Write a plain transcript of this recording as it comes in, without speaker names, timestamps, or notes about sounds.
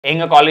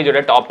எங்க காலேஜோட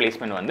top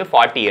placement வந்து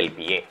 40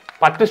 LPA.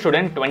 10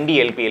 ஸ்டூடெண்ட் 20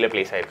 LPA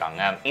பிளேஸ் ஆயிருக்காங்க.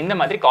 இந்த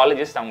மாதிரி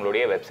காலேஜஸ்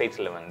அவங்களுடைய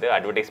வெப்சைட்ஸ்ல வந்து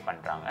அட்வர்டைஸ்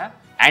பண்றாங்க.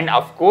 அண்ட்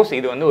அஃப்கோர்ஸ்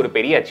இது வந்து ஒரு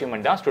பெரிய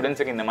அச்சீவ்மெண்ட் தான்.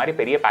 ஸ்டூடெண்ட்ஸுக்கு இந்த மாதிரி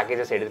பெரிய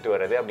பேக்கேஜஸ் எடுத்துட்டு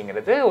வருது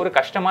அப்படிங்கிறது ஒரு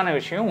கஷ்டமான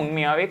விஷயம்.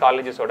 உண்மையாவே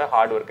காலேஜஸோட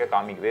ஹார்ட் ஒர்க்கை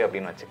காமிக்குது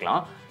அப்படின்னு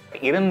வச்சுக்கலாம்.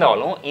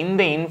 இருந்தாலும்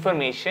இந்த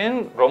இன்ஃபர்மேஷன்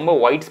ரொம்ப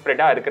வைட்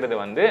ஸ்ப்ரெடா இருக்கிறது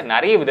வந்து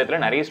நிறைய விதத்துல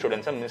நிறைய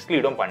ஸ்டூடெண்ட்ஸை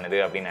மிஸ்லீடும் பண்ணுது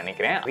அப்படின்னு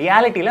நினைக்கிறேன்.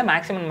 ரியாலிட்டியில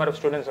மேக்ஸிமம் நம்பர் ஆஃப்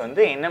ஸ்டூடெண்ட்ஸ்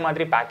வந்து என்ன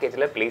மாதிரி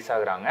பேக்கேஜ்ல பிளேஸ்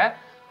ஆகுறாங்க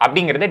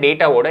அப்படிங்கிறத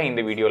டேட்டாவோட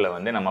இந்த வீடியோல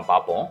வந்து நம்ம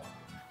பார்ப்போம்.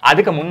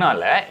 அதுக்கு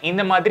முன்னால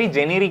இந்த மாதிரி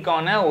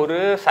ஜெனரிக்கான ஒரு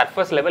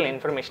சர்ஃபேஸ் லெவல்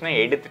இன்ஃபர்மேஷனை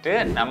எடுத்துட்டு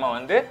நம்ம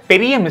வந்து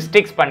பெரிய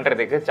மிஸ்டேக்ஸ்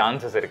பண்றதுக்கு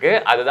சான்சஸ் இருக்கு.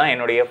 அதுதான்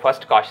என்னுடைய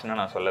ஃபர்ஸ்ட் காஷனை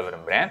நான் சொல்ல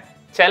விரும்புறேன்.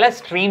 சில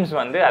ஸ்ட்ரீம்ஸ்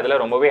வந்து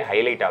அதுல ரொம்பவே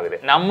ஹைலைட் ஆகுது.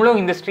 நம்மளும்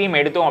இந்த ஸ்ட்ரீம்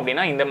எடுத்தோம்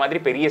அப்படின்னா இந்த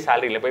மாதிரி பெரிய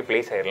சேலரியில போய்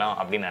பிளேஸ் ஆயிடலாம்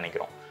அப்படின்னு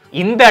நினைக்கிறோம்.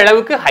 இந்த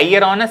அளவுக்கு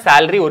ஹையரான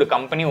சேலரி ஒரு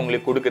கம்பெனி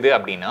உங்களுக்கு கொடுக்குது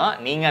அப்படின்னா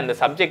நீங்க அந்த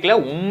சப்ஜெக்ட்ல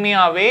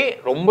உண்மையாவே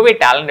ரொம்பவே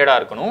டேலண்டடா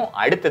இருக்கணும்.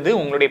 அடுத்தது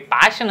உங்களுடைய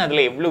பேஷன்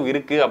அதுல எவ்வளவு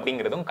இருக்கு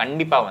அப்படிங்கிறதும்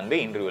கண்டிப்பா வந்து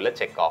இன்டர்வியூல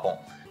செக் ஆகும்.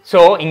 ஸோ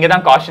இங்கே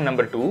தான் caution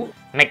number 2.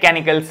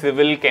 Mechanical,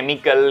 civil,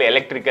 chemical,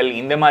 electrical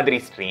இந்த மாதிரி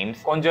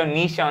ஸ்ட்ரீம்ஸ் கொஞ்சம்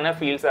நீஷான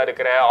ஃபீல்ட்ஸாக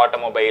இருக்கிற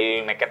ஆட்டோமொபைல்,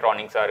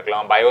 மெக்கட்ரானிக்ஸாக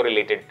இருக்கலாம், பயோ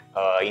ரிலேட்டட்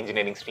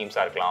இன்ஜினியரிங்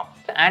ஸ்ட்ரீம்ஸாக இருக்கலாம்.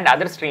 அண்ட்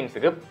அதர்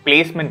ஸ்ட்ரீம்ஸுக்கு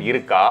பிளேஸ்மெண்ட்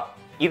இருக்கா,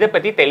 இதை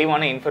பற்றி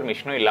தெளிவான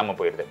இன்ஃபர்மேஷனும் இல்லாமல்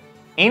போயிடுது.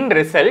 இன்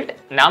ரிசல்ட்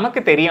நமக்கு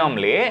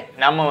தெரியாமலே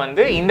நம்ம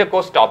வந்து இந்த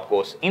கோர்ஸ் டாப்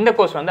கோர்ஸ், இந்த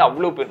கோர்ஸ் வந்து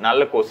அவ்வளோ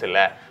நல்ல கோர்ஸ்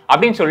இல்லை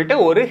அப்படின்னு சொல்லிட்டு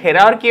ஒரு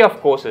ஹெரார்கி ஆஃப்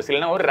கோர்சஸ்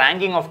இல்லைன்னா ஒரு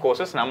ரேங்கிங் ஆஃப்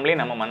கோர்சஸ் நம்மளே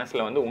நம்ம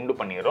மனசுல வந்து உண்டு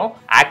பண்ணிடுறோம்.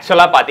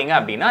 ஆக்சுவலா பாத்தீங்க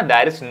அப்படின்னா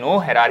there is no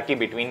hierarchy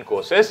between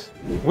courses.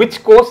 which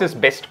course is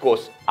best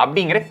course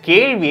அப்படிங்கிற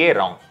கேள்வியே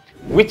wrong.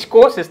 which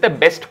course is the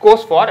best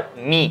course for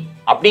me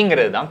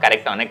அப்படிங்கிறது தான்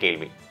கரெக்டான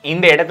கேள்வி.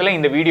 இந்த இடத்துல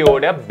இந்த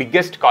வீடியோவோட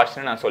பிக்கெஸ்ட்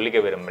காஷன் நான் சொல்லிக்க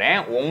விரும்புறேன்.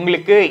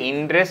 உங்களுக்கு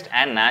இன்ட்ரெஸ்ட்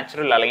அண்ட்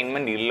நேச்சுரல்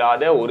அலைன்மெண்ட்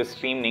இல்லாத ஒரு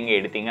ஸ்ட்ரீம் நீங்க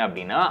எடுத்தீங்க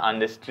அப்படின்னா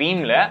அந்த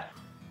ஸ்ட்ரீம்ல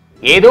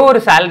ஏதோ ஒரு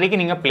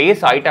சேலரிக்கு நீங்க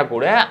பிளேஸ் ஆயிட்டா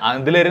கூட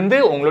அதுல இருந்து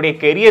உங்களுடைய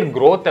கெரியர்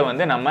growth-ஐ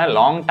வந்து நம்ம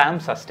லாங்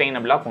டேர்ம்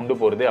சஸ்டைனபிளா கொண்டு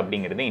போறது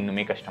அப்படிங்கிறது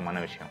இன்னுமே கஷ்டமான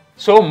விஷயம்.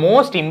 So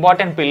most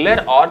important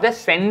pillar R the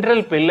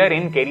central pillar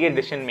in career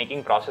decision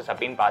making process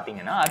அப்படின்னு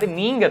பாத்தீங்கன்னா அது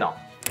நீங்க தான்.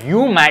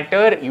 You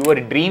matter, your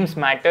dreams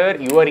matter,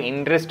 your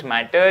interest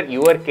matter,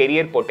 your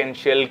career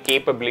potential,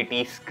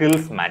 capability,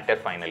 skills matter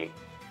finally.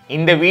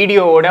 இந்த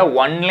வீடியோவோட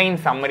ஒன்லைன்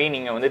சம்மரி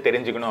நீங்க வந்து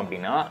தெரிஞ்சுக்கணும்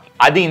அப்படின்னா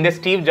அது இந்த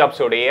ஸ்டீவ்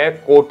ஜாப்ஸோடைய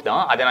கோட்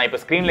தான். அதை நான்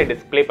இப்போ ஸ்கிரீன்ல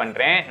டிஸ்பிளே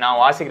பண்றேன்.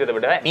 நான் வாசிக்கிறத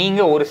விட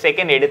நீங்க ஒரு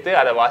செகண்ட் எடுத்து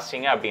அதை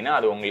வாசிச்சீங்க அப்படின்னா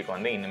அது உங்களுக்கு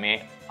வந்து இன்னுமே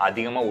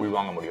அதிகமா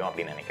உள்வாங்க முடியும்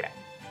அப்படின்னு நினைக்கிறேன்.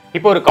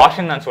 இப்போ ஒரு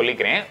காஷன் நான்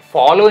சொல்லிக்கிறேன்.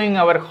 ஃபாலோயிங்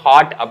அவர்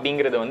ஹார்ட்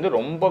அப்படிங்கிறது வந்து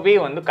ரொம்பவே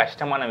வந்து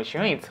கஷ்டமான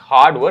விஷயம். It's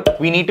hard work.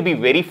 we need to be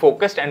very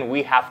focused and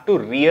we have to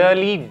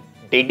really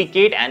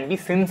dedicate and be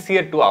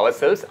sincere to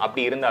ourselves.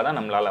 அப்படி இருந்தால் தான்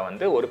நம்மளால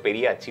வந்து ஒரு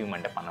பெரிய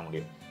அச்சீவ்மெண்ட்டை பண்ண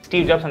முடியும்.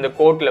 ஸ்டீவ் ஜாப்ஸ் அந்த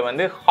கோட்ல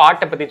வந்து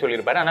ஹார்ட்டை பத்தி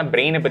சொல்லியிருப்பாரு, ஆனால்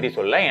பிரெயினை பத்தி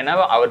சொல்ல. ஏன்னா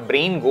அவர்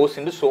brain cos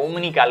into so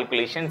many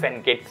calculations and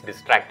gets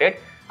distracted.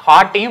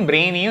 ஹார்ட்டையும்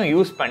பிரெயினையும்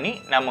use பண்ணி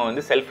நம்ம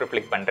வந்து செல்ஃப்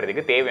ரிஃப்ளெக்ட்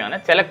பண்றதுக்கு தேவையான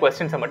சில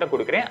கொஸ்டின்ஸை மட்டும்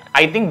கொடுக்குறேன்.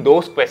 I think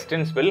those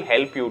questions will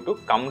help you to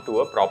come to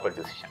a proper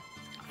decision.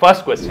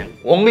 First question,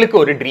 உங்களுக்கு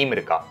ஒரு ட்ரீம்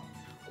இருக்கா?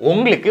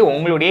 உங்களுக்கு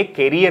உங்களுடைய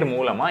கெரியர்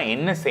மூலமா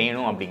என்ன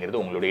செய்யணும்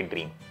அப்படிங்கிறது உங்களுடைய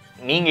ட்ரீம்.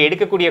 நீங்க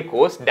எடுக்கக்கூடிய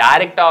கோர்ஸ்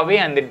டைரக்டாவே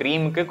அந்த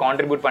ட்ரீமுக்கு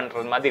கான்ட்ரிபியூட்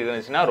பண்றது மாதிரி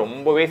இருந்துச்சுன்னா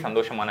ரொம்பவே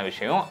சந்தோஷமான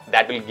விஷயம்.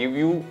 That will give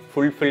you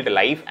fulfilled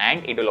life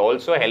and it will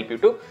also help you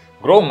to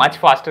grow much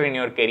faster in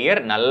your career.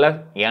 நல்ல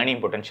ஏர்னிங்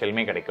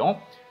பொட்டன்ஷியலுமே கிடைக்கும்.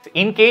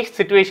 இன்கேஸ்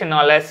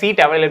சிச்சுவேஷனால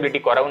சீட் அவைலபிலிட்டி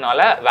குறவுனால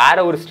வேற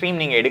ஒரு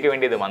ஸ்ட்ரீம் நீங்க எடுக்க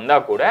வேண்டியது வந்தா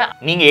கூட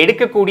நீங்க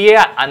எடுக்கக்கூடிய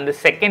அந்த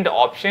second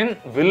option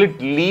will it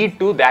lead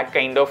to that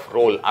kind of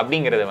role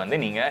அப்படிங்கறத வந்து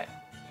நீங்க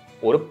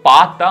ஒரு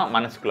பாத்தா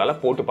மனசுக்குள்ளால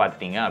போட்டு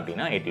பார்த்துட்டீங்க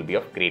அப்படின்னா it will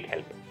be of great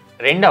help.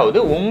 ரெண்டாவது,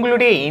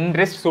 உங்களுடைய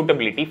இன்ட்ரெஸ்ட்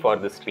சூட்டபிலிட்டி ஃபார்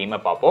தி ஸ்ட்ரீமை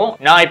பார்ப்போம்.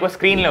 நான் இப்போ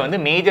ஸ்க்ரீன்ல வந்து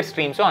மேஜர்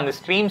ஸ்ட்ரீம்ஸோ அந்த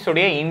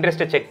ஸ்ட்ரீம்ஸோடைய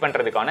இன்ட்ரெஸ்ட்டை செக்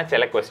பண்றதுக்கான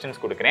சில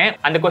கொஸ்டின்ஸ் கொடுக்குறேன்.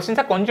 அந்த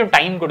கொஸ்டின்ஸை கொஞ்சம்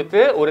டைம் கொடுத்து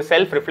ஒரு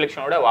செல்ஃப்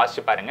ரிஃப்ளெக்ஷனோட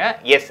வாசிச்சு பாருங்க.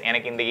 எஸ்,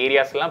 எனக்கு இந்த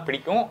ஏரியாஸ்லாம்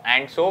பிடிக்கும்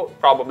and so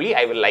probably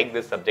I will like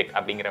this subject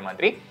அப்படிங்கிற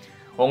மாதிரி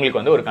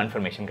உங்களுக்கு வந்து ஒரு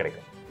கன்ஃபர்மேஷன்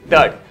கிடைக்கும்.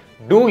 Third,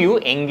 two you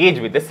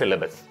engage with the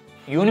syllabus.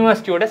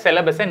 யூனிவர்சிட்டியோட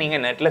சிலபஸை நீங்க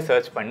நெட்ல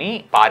சர்ச் பண்ணி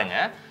பாருங்க.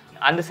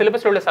 அந்த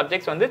சிலபஸ்ல உள்ள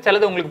சப்ஜெக்ட்ஸ் வந்து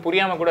சிலது உங்களுக்கு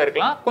புரியாம கூட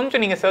இருக்கலாம்.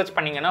 கொஞ்சம் நீங்க சர்ச்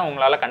பண்ணீங்கன்னா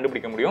உங்களால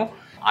கண்டுபிடிக்க முடியும்.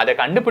 அதை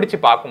கண்டுபிடிச்சு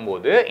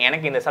பார்க்கும்போது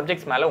எனக்கு இந்த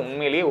சப்ஜெக்ட்ஸ் மேல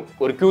உண்மையிலேயே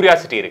ஒரு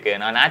கியூரியாசிட்டி இருக்கு,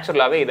 நான்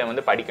நேச்சுரலாவே இதை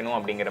வந்து படிக்கணும்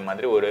அப்படிங்கிற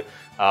மாதிரி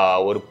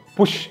ஒரு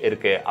புஷ்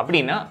இருக்கு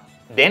அப்படின்னா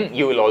then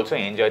you will also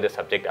enjoy the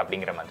subject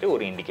அப்படிங்கிற மாதிரி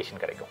ஒரு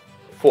இண்டிகேஷன் கிடைக்கும்.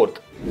 ஃபோர்த்,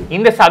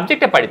 இந்த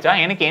சப்ஜெக்டை படிச்சா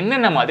எனக்கு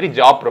என்னென்ன மாதிரி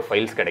ஜாப்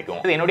ப்ரொஃபைல்ஸ்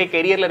கிடைக்கும், என்னுடைய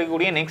கெரியர்ல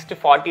இருக்கக்கூடிய நெக்ஸ்ட்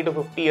 40 to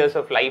 50 years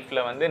ஆஃப்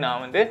லைஃப்ல வந்து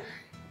நான் வந்து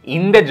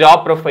இந்த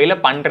ஜாப் ப்ரொஃபைல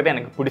பண்றது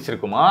எனக்கு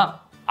பிடிச்சிருக்குமா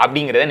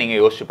அப்படிங்கிறத நீங்க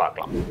யோசிச்சு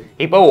பார்க்கலாம்.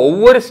 இப்போ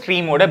ஒவ்வொரு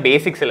ஸ்ட்ரீமோட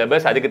பேசிக்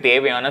சிலபஸ், அதுக்கு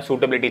தேவையான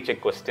சூட்டபிலிட்டி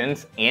செக்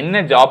கொஸ்டின்ஸ்,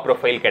 என்ன ஜாப்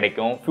ப்ரொஃபைல்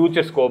கிடைக்கும்,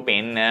 ஃபியூச்சர் ஸ்கோப்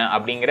என்ன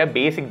அப்படிங்கிற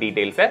பேசிக்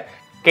டீடைல்ஸை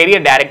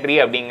கெரியர் டைரக்டரி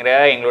அப்படிங்கிற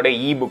எங்களோட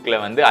புக்ல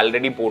வந்து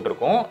ஆல்ரெடி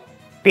போட்டிருக்கோம்.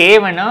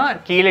 தேவைன்னா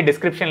கீழே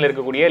டிஸ்கிரிப்ஷன்ல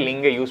இருக்கக்கூடிய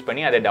லிங்கை யூஸ்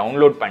பண்ணி அதை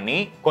டவுன்லோட் பண்ணி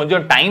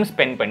கொஞ்சம் டைம்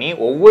ஸ்பெண்ட் பண்ணி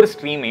ஒவ்வொரு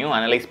ஸ்ட்ரீமையும்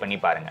அனலைஸ் பண்ணி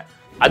பாருங்க.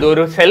 அது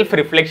ஒரு செல்ஃப்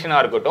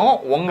ரிஃப்ளெக்ஷனாக இருக்கட்டும்.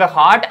 உங்கள்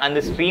ஹார்ட் அந்த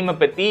ஸ்ட்ரீமை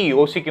பற்றி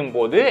யோசிக்கும்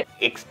போது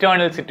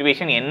எக்ஸ்டர்னல்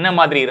சிச்சுவேஷன் என்ன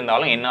மாதிரி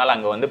இருந்தாலும் என்னால்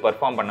அங்கே வந்து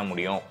பெர்ஃபார்ம் பண்ண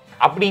முடியும்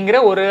அப்படிங்கிற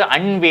ஒரு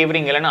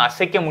அன்வேவரிங் இல்லைன்னா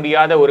அசைக்க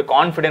முடியாத ஒரு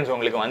கான்ஃபிடன்ஸ்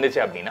உங்களுக்கு வந்துச்சு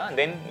அப்படின்னா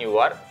then you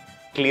are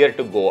clear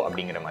to go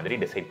அப்படிங்கிற மாதிரி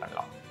டிசைட்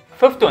பண்ணலாம்.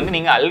 ஃபிஃப்த் வந்து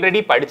நீங்கள்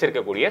ஆல்ரெடி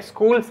படிச்சிருக்கக்கூடிய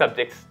ஸ்கூல்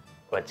சப்ஜெக்ட்ஸ்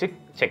வச்சு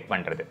செக்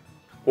பண்ணுறது.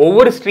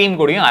 ஒவ்வொரு ஸ்ட்ரீம்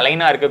கூடயும்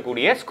அலைனாக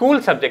இருக்கக்கூடிய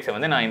ஸ்கூல் சப்ஜெக்ட்ஸை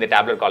வந்து நான் இந்த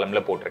டேப்லெட்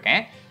காலமில்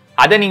போட்டிருக்கேன்.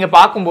 அதை நீங்கள்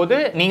பார்க்கும்போது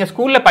நீங்கள்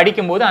ஸ்கூலில்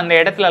படிக்கும்போது அந்த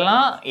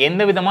இடத்துலலாம்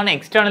எந்த விதமான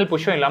எக்ஸ்டர்னல்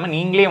புஷ்ஷும் இல்லாமல்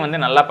நீங்களே வந்து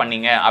நல்லா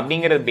பண்ணீங்க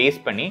அப்படிங்கிறத பேஸ்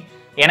பண்ணி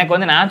எனக்கு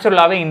வந்து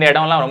நேச்சுரலாகவே இந்த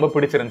இடம்லாம் ரொம்ப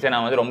பிடிச்சிருந்துச்சு,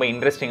 நான் வந்து ரொம்ப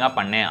இன்ட்ரெஸ்டிங்காக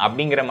பண்ணேன்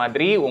அப்படிங்கிற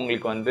மாதிரி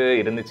உங்களுக்கு வந்து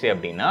இருந்துச்சு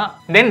அப்படின்னா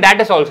தென்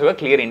that is also a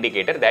clear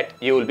indicator that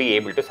you will be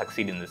able to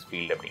succeed in this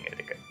field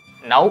அப்படிங்கிறதுக்கு.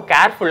 நவ்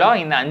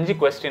கேர்ஃபுல்லாக இந்த 5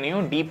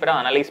 கொஸ்டினையும்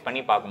டீப்பராக அனலைஸ்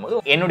பண்ணி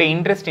பார்க்கும்போது என்னோட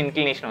இன்ட்ரெஸ்ட்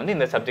இன்க்ளினேஷன் வந்து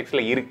இந்த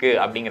சப்ஜெக்ட்ஸில் இருக்குது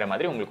அப்படிங்கிற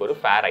மாதிரி உங்களுக்கு ஒரு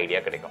ஃபேர் ஐடியா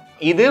கிடைக்கும்.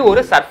 இது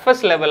ஒரு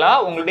சர்ஃபஸ்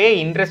லெவலாக உங்களுடைய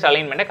இன்ட்ரெஸ்ட்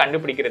அலைன்மெண்ட்டை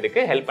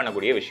கண்டுபிடிக்கிறதுக்கு ஹெல்ப்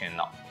பண்ணக்கூடிய விஷயம்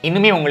தான்.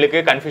 இன்னுமே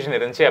உங்களுக்கு கன்ஃபியூஷன்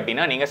இருந்துச்சு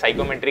அப்படின்னா நீங்கள்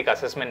சைக்கோமெட்ரிக்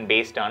அசஸ்மெண்ட்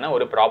பேஸ்டான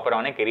ஒரு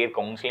ப்ராப்பரான கெரியர்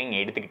கவுன்சிலிங்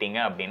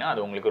எடுத்துக்கிட்டீங்க அப்படின்னா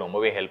அது உங்களுக்கு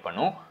ரொம்பவே ஹெல்ப்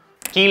பண்ணும்.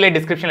 கீழே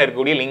டிஸ்கிரிப்ஷனில்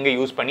இருக்கக்கூடிய லிங்கை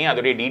யூஸ் பண்ணி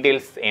அதோடைய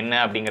டீடைல்ஸ் என்ன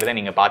அப்படிங்கிறத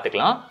நீங்கள்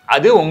பார்த்துக்கலாம்.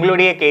 அது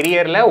உங்களுடைய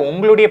கெரியரில்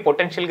உங்களுடைய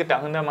பொட்டன்ஷியலுக்கு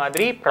தகுந்த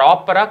மாதிரி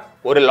ப்ராப்பராக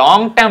ஒரு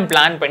லாங் டேர்ம்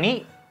பிளான் பண்ணி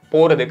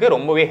போகிறதுக்கு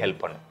ரொம்பவே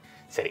ஹெல்ப் பண்ணும்.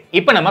 சரி,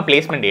 இப்போ நம்ம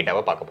பிளேஸ்மெண்ட்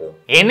டேட்டாவை பார்க்க போவோம்.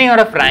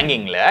 NIRF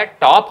ரேங்கிங்கில்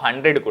டாப்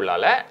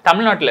 100க்குள்ளால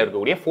தமிழ்நாட்டில்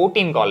இருக்கக்கூடிய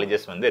 14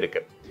 காலேஜஸ் வந்து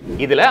இருக்கு.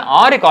 இதுல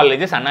 6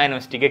 காலேஜஸ் அண்ணா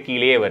யூனிவர்சிட்டிக்கு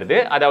கீழே வருது.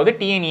 அதாவது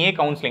TNEA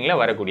கவுன்சிலிங்ல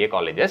வரக்கூடிய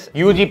காலேஜஸ்.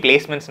 UG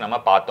பிளேஸ்மெண்ட்ஸ் நம்ம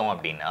பார்த்தோம்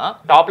அப்படின்னா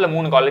டாப்ல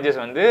 3 காலேஜஸ்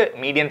வந்து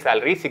median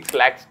salary 6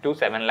 lakhs to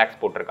 7 lakhs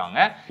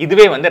போட்டிருக்காங்க.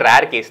 இதுவே வந்து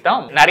ரேர் கேஸ்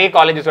தான். நிறைய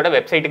காலேஜஸோட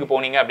வெப்சைட்டுக்கு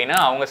போனீங்க அப்படின்னா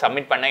அவங்க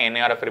சப்மிட் பண்ண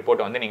NIRF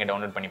ரிப்போர்ட் வந்து நீங்க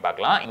டவுன்லோட் பண்ணி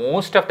பார்க்கலாம்.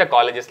 மோஸ்ட் ஆஃப் த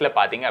காலேஜஸ்ல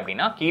பாத்தீங்க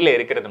அப்படின்னா கீழே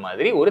இருக்கிறது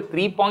மாதிரி ஒரு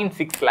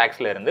 3.6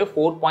 lakhsல இருந்து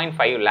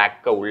 4.5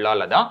 lakh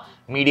உள்ளால தான்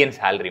மீடியன்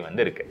salary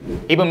வந்து இருக்கு.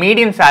 இப்போ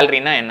மீடியன்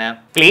salaryனா என்ன?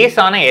 பிளேஸ்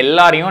ஆன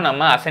எல்லாரையும்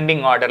நம்ம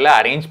அசெண்டிங் ஆர்டர்ல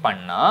அரேஞ்ச்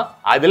பண்ணா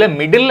அதுல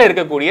மிடில்ல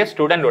இருக்கக்கூடிய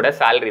ஸ்டூடெண்டோட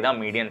salary தான்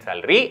மீடியன்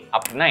salary.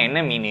 அப்படின்னா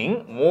என்ன meaning?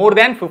 More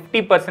than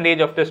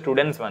 50% of the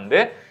students வந்து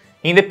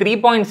இந்த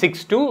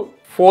 3.6 to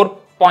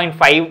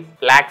 4.5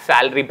 lakh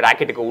salary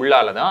பிராக்கெட்டுக்கு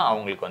உள்ளால தான்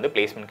அவங்களுக்கு வந்து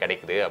பிளேஸ்மெண்ட்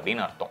கிடைக்குது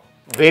அப்படின்னு அர்த்தம்.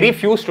 வெரி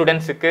ஃபியூ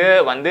ஸ்டூடெண்ட்ஸுக்கு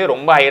வந்து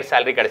ரொம்ப ஹையர்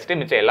salary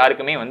கிடைச்சிட்டு மிச்சம்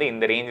எல்லாருக்குமே வந்து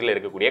இந்த ரேஞ்சில்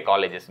இருக்கக்கூடிய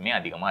காலேஜஸ்மே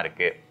அதிகமாக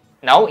இருக்கு.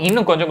 நவ்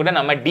இன்னும் கொஞ்சம் கூட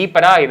நம்ம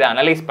டீப்பரா இதை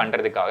அனலைஸ்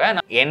பண்றதுக்காக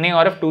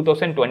NIRF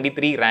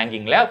 2023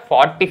 ரேங்கிங்ல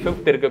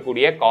 45th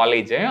இருக்கக்கூடிய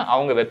காலேஜ்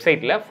அவங்க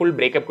வெப்சைட்ல ஃபுல்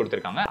பிரேக்கப்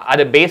கொடுத்துருக்காங்க.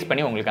 அதை பேஸ்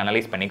பண்ணி உங்களுக்கு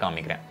அனலைஸ் பண்ணி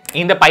காமிக்கிறேன்.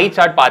 இந்த பை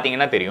சார்ட்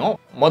பாத்தீங்கன்னா தெரியும்.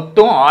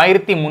 மொத்தம்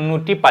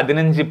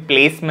 1315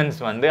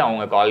 பிளேஸ்மெண்ட்ஸ் வந்து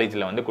அவங்க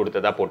காலேஜ்ல வந்து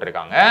கொடுத்ததா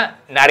போட்டிருக்காங்க.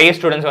 நிறைய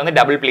ஸ்டூடெண்ட்ஸ் வந்து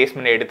டபுள்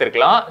பிளேஸ்மெண்ட்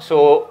எடுத்திருக்கலாம். ஸோ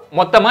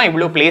மொத்தமா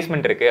இவ்வளவு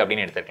பிளேஸ்மெண்ட் இருக்கு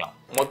அப்படின்னு எடுத்துக்கலாம்.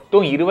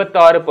 மொத்தம்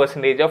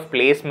 26% ஆஃப்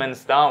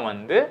பிளேஸ்மெண்ட்ஸ் தான்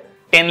வந்து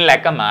 10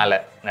 lakh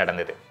மேல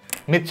நடந்தது.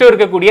 மிச்சம்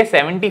இருக்கக்கூடிய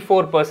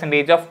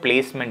 74% ஆஃப்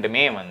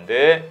பிளேஸ்மெண்ட்டுமே வந்து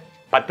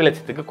 10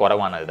 லட்சத்துக்கு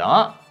குறைவானது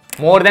தான்.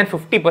 மோர் தேன்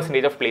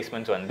 50% ஆஃப்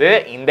பிளேஸ்மெண்ட்ஸ் வந்து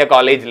இந்த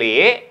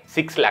காலேஜ்லேயே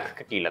 6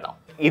 lakhsக்கு கீழே தான்.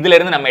 இதுல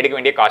இருந்து நம்ம எடுக்க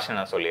வேண்டிய காஷன்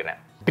நான் சொல்லிடுறேன்.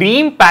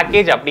 ட்ரீம்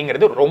பேக்கேஜ்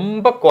அப்படிங்கிறது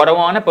ரொம்ப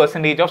குறைவான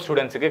பெர்சன்டேஜ் ஆஃப்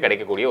ஸ்டூடெண்ட்ஸுக்கு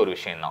கிடைக்கக்கூடிய ஒரு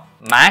விஷயம் தான்.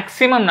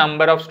 மேக்ஸிமம்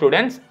நம்பர் ஆஃப்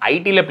ஸ்டூடெண்ட்ஸ்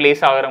ஐடியில்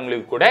பிளேஸ்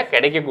ஆகிறவங்களுக்கு கூட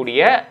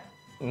கிடைக்கக்கூடிய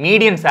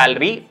மீடியன்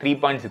salary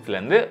 3.6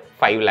 இருந்து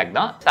 5 lakh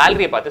தான்.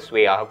 சேலரியை பார்த்து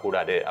ஸ்வே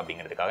ஆகக்கூடாது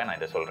அப்படிங்கிறதுக்காக நான்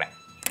இதை சொல்றேன்.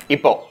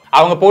 இப்போ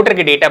அவங்க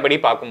போட்டிருக்க டேட்டா படி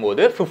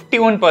பார்க்கும்போது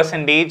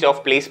 51% ஆஃப்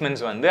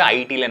பிளேஸ்மெண்ட்ஸ் வந்து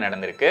ஐடில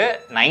நடந்திருக்கு.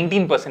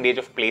 19%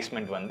 ஆஃப்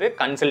பிளேஸ்மெண்ட் வந்து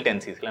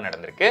கன்சல்டன்சிஸ்ல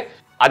நடந்திருக்கு.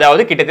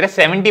 அதாவது கிட்டத்தட்ட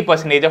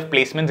 70% ஆஃப்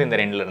பிளேஸ்மெண்ட்ஸ் இந்த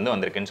ரெண்டுல இருந்து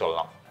வந்திருக்குன்னு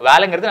சொல்லலாம்.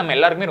 வேலைங்கிறது நம்ம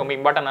எல்லாருக்குமே ரொம்ப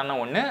இம்பார்ட்டன்டான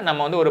ஒன்று. நம்ம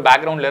வந்து ஒரு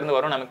பேக்ரவுண்ட்ல இருந்து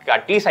வரும், நமக்கு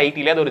அட்லீஸ்ட்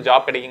ஐடில ஒரு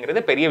ஜாப்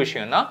கிடைக்குங்கிறது பெரிய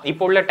விஷயம் தான்.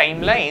 இப்போ உள்ள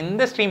டைம்ல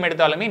எந்த ஸ்ட்ரீம்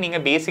எடுத்தாலுமே நீங்க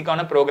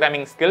பேசிக்கான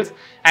programming skills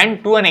and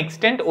to an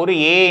extent ஒரு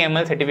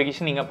AML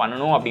சர்டிஃபிகேஷன் நீங்க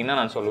பண்ணணும்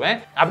அப்படின்னு நான் சொல்லுவேன்.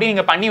 அப்படி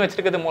நீங்க பண்ணி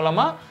வச்சிருக்கிறது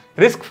மூலமா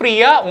ரிஸ்க்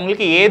ஃப்ரீயா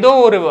உங்களுக்கு ஏதோ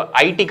ஒரு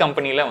ஐடி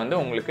கம்பெனில வந்து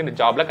உங்களுக்கு இந்த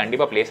ஜாப்ல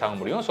கண்டிப்பா பிளேஸ் ஆக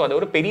முடியும். ஸோ அது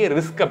ஒரு பெரிய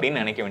ரிஸ்க்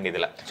அப்படின்னு நினைக்க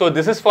வேண்டியதில்லை. So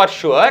this is for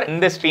sure.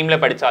 இந்த ஸ்ட்ரீம்ல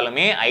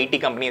படிச்சாலுமே ஐடி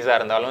கம்பெனிஸா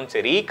இருந்தாலும்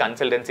சரி,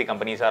 கன்சல்டன்சி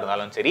கம்பெனிஸா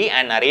இருந்தாலும் சரி,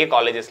 அண்ட் நிறைய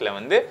காலேஜஸ்ல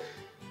வந்து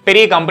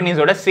பெரிய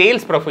கம்பெனிஸோட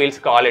சேல்ஸ்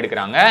ப்ரொஃபைல்ஸ்க்கு ஆள்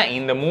எடுக்கிறாங்க.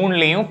 இந்த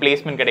 3லையும்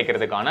பிளேஸ்மெண்ட்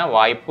கிடைக்கிறதுக்கான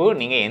வாய்ப்பு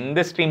நீங்க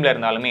எந்த ஸ்ட்ரீம்ல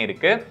இருந்தாலுமே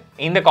இருக்கு.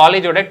 இந்த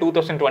காலேஜோட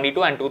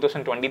 2022 அண்ட்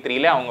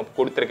 2023ல அவங்க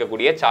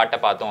கொடுத்துருக்கக்கூடிய சார்ட்டை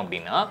பார்த்தோம்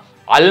அப்படின்னா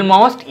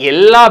ஆல்மோஸ்ட்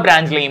எல்லா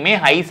பிரான்ச்லையுமே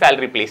ஹை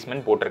salary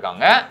பிளேஸ்மெண்ட்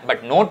போட்டிருக்காங்க.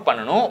 பட் நோட்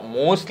பண்ணணும்,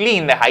 மோஸ்ட்லி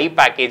இந்த ஹை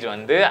பேக்கேஜ்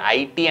வந்து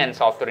ஐடி அண்ட்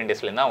சாஃப்ட்வேர்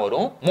இண்டஸ்ட்ரியில தான்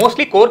வரும்.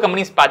 மோஸ்ட்லி கோர்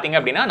கம்பெனிஸ் பார்த்தீங்க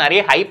அப்படின்னா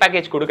நிறைய ஹை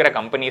பேக்கேஜ் கொடுக்குற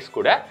கம்பெனிஸ்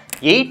கூட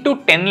 8 to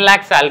 10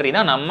 lakh salary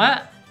தான் நம்ம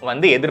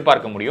வந்து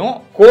எதிர்பார்க்க முடியும்.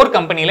 கோர்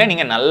கம்பெனியில்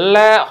நீங்கள் நல்ல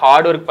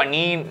ஹார்ட் ஒர்க்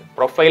பண்ணி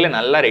ப்ரொஃபைலை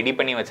நல்லா ரெடி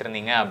பண்ணி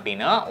வச்சுருந்தீங்க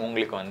அப்படின்னா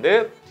உங்களுக்கு வந்து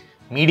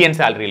மீடியன்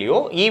சேலரிலையோ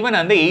ஈவன்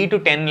வந்து 8 to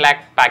 10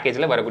 lakh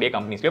பேக்கேஜில் வரக்கூடிய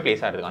கம்பெனிஸ்லையோ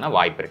பிளேஸ் ஆகிறதுக்கான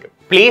வாய்ப்பு இருக்குது.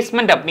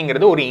 பிளேஸ்மெண்ட்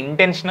அப்படிங்கிறது ஒரு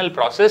இன்டென்ஷனல்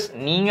ப்ராசஸ்.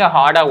 நீங்கள்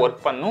ஹார்டாக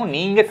ஒர்க் பண்ணணும்,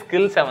 நீங்கள்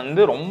ஸ்கில்ஸை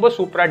வந்து ரொம்ப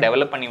சூப்பராக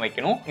டெவலப் பண்ணி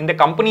வைக்கணும். இந்த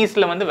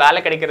கம்பெனிஸில் வந்து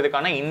வேலை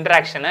கிடைக்கிறதுக்கான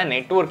இன்ட்ராக்ஷனை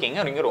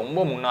நெட்வொர்க்கிங்கை நீங்கள்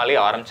ரொம்ப முன்னாலே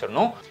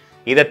ஆரம்பிச்சிடணும்.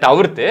 இதை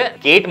தவிர்த்து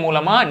கேட்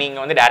மூலமா நீங்க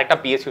வந்து டைரக்டா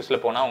PSUஸ்ல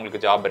போனா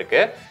உங்களுக்கு ஜாப் இருக்கு.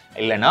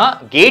 இல்லனா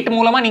கேட்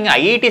மூலமா நீங்க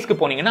ஐஐடிஸ்க்கு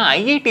போனீங்கன்னா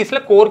ஐஐடிஸ்ல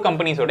கோர்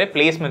கம்பெனிஸோட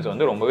பிளேஸ்மெண்ட்ஸ்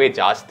வந்து ரொம்பவே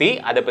ஜாஸ்தி.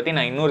 அதை பத்தி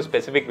நான் இன்னொரு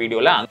ஸ்பெசிபிக்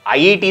வீடியோல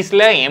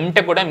ஐஐடிஸ்ல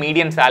எம்டெக் கூட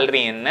மீடியன்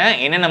salary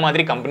என்னென்ன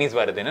மாதிரி கம்பெனிஸ்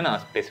வருதுன்னு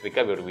நான்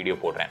ஸ்பெசிஃபிக்கா ஒரு வீடியோ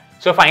போடுறேன்.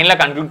 ஸோ ஃபைனலா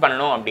கன்க்ளூட்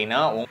பண்ணணும்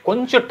அப்படின்னா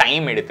கொஞ்சம்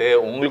டைம் எடுத்து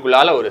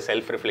உங்களுக்குள்ளால ஒரு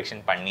செல்ஃப்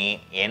ரிஃப்ளெக்ஷன் பண்ணி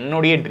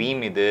என்னுடைய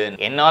ட்ரீம் இது,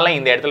 என்னால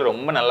இந்த இடத்துல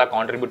ரொம்ப நல்லா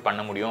கான்ட்ரிபியூட்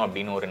பண்ண முடியும்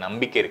அப்படின்னு ஒரு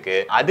நம்பிக்கை இருக்கு,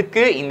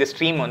 அதுக்கு இந்த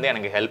ஸ்ட்ரீம் வந்து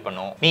எனக்கு ஹெல்ப்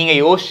பண்ணும். நீங்க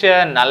யோசிச்ச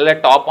நல்ல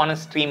டாப்பான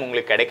ஸ்ட்ரீம்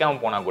உங்களுக்கு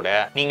கிடைக்காம போனா கூட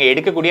நீங்க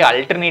எடுக்கக்கூடிய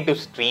அல்டர்னேட்டிவ்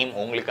ஸ்ட்ரீம்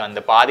உங்களுக்கு அந்த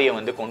பாதையை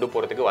வந்து கொண்டு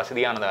போறதுக்கு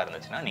வசதியானதா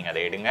இருந்துச்சுன்னா நீங்க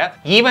அதை எடுங்க.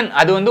 ஈவன்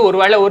அது வந்து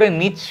ஒருவேளை ஒரு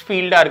நிச்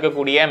ஃபீல்டா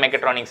இருக்கக்கூடிய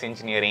மெக்கட்ரானிக்ஸ்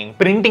இன்ஜினியரிங்,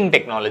 பிரிண்டிங்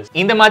டெக்னாலஜி,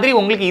 இந்த மாதிரி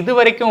உங்களுக்கு இது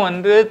வரைக்கும்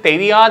வந்து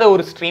தெரியாத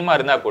ஒரு ஸ்ட்ரீமா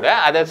இருந்தா கூட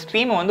அதை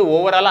ஸ்ட்ரீமை வந்து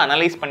ஓவராலா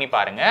அனலைஸ் பண்ணி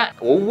பாருங்க.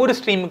 ஒவ்வொரு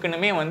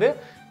ஸ்ட்ரீமுக்குன்னுமே வந்து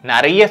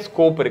நிறைய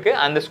ஸ்கோப் இருக்கு.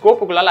 அந்த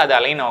ஸ்கோப்புக்குள்ளால அது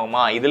அலைன்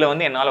ஆகுமா, இதுல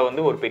வந்து என்னால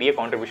வந்து ஒரு பெரிய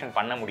கான்ட்ரிபியூஷன்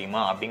பண்ண முடியுமா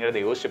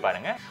அப்படிங்கறத யோசிச்சு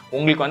பாருங்க.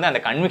 உங்களுக்கு வந்து அந்த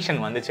கன்விக்ஷன்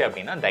வந்துச்சு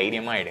அப்படின்னா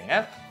தைரியமா எடுங்க.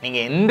 நீங்க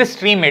எந்த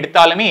ஸ்ட்ரீம்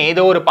எடுத்தாலுமே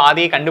ஏதோ ஒரு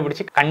பாதையை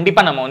கண்டுபிடிச்சு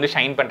கண்டிப்பா நம்ம வந்து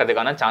ஷைன்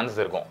பண்றதுக்கான சான்சஸ்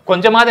இருக்கும்.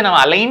 கொஞ்சமாவது நம்ம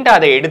அலைன்டா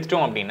அதை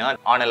எடுத்துட்டோம் அப்படின்னா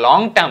ஆன்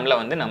லாங் டேர்ம்ல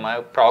வந்து நம்ம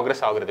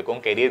ப்ராக்ரஸ்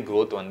ஆகுறதுக்கும் கெரியர்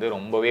growth வந்து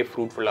ரொம்பவே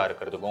ஃப்ரூட்ஃபுல்லா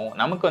இருக்கிறதுக்கும்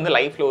நமக்கு வந்து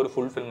லைஃப்ல ஒரு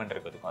ஃபுல்ஃபில்மெண்ட்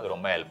இருக்கிறதுக்கும் அது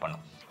ரொம்ப ஹெல்ப்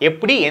பண்ணும்.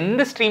 எப்படி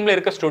எந்த ஸ்ட்ரீம்ல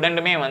இருக்க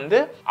ஸ்டூடெண்ட்டுமே வந்து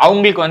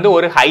அவங்களுக்கு வந்து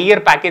ஒரு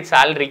ஹையர் பேக்கேஜ்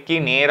சேலரிக்கு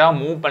நேரா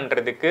மூவ்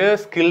பண்றதுக்கு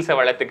ஸ்கில்ஸை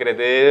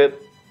வளர்த்துக்கிறது,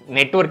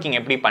 நெட்வொர்க்கிங்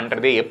எப்படி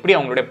பண்றது, எப்படி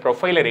அவங்களுடைய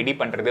ப்ரொஃபைலை ரெடி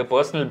பண்றது,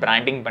 பர்சனல்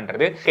பிராண்டிங்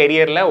பண்றது,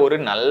 கெரியர்ல ஒரு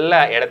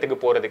நல்ல இடத்துக்கு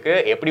போறதுக்கு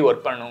எப்படி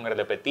ஒர்க்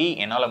பண்ணணுங்கிறத பத்தி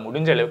என்னால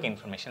முடிஞ்ச அளவுக்கு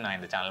இன்ஃபர்மேஷன் நான்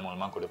இந்த சேனல்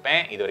மூலமா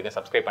கொடுப்பேன். இது வரைக்கும்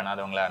சப்ஸ்கிரைப்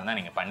பண்ணாதவங்களா இருந்தா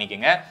நீங்க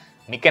பண்ணிக்கங்க.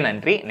 மிக்க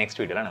நன்றி.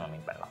 நெக்ஸ்ட் வீடியோல நம்ம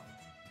மீட் பண்ணலாம்.